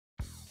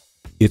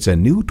It's a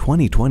new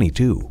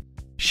 2022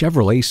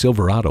 Chevrolet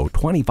Silverado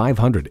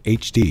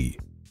 2500HD.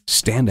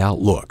 Standout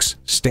looks,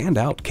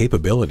 standout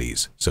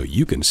capabilities, so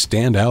you can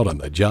stand out on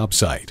the job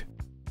site.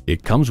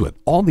 It comes with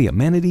all the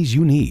amenities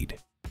you need: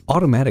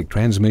 automatic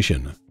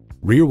transmission,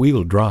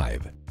 rear-wheel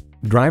drive,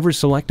 driver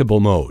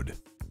selectable mode,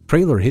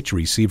 trailer hitch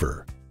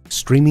receiver,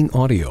 streaming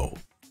audio,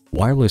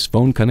 wireless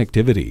phone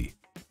connectivity,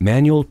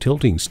 manual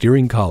tilting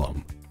steering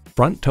column,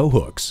 front tow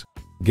hooks,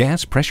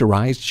 gas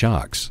pressurized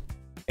shocks,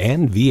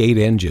 and V8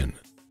 engine.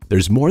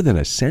 There's more than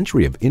a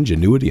century of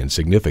ingenuity and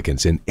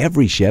significance in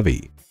every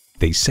Chevy.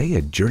 They say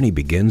a journey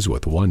begins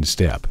with one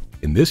step.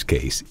 In this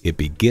case, it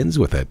begins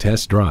with a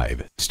test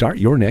drive. Start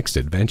your next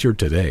adventure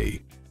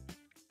today.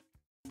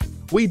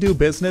 We do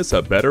business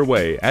a better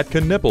way at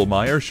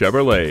Knippelmier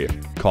Chevrolet.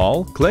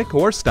 Call, click,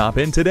 or stop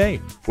in today.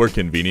 We're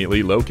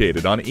conveniently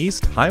located on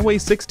East Highway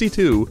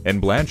 62 in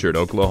Blanchard,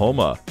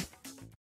 Oklahoma.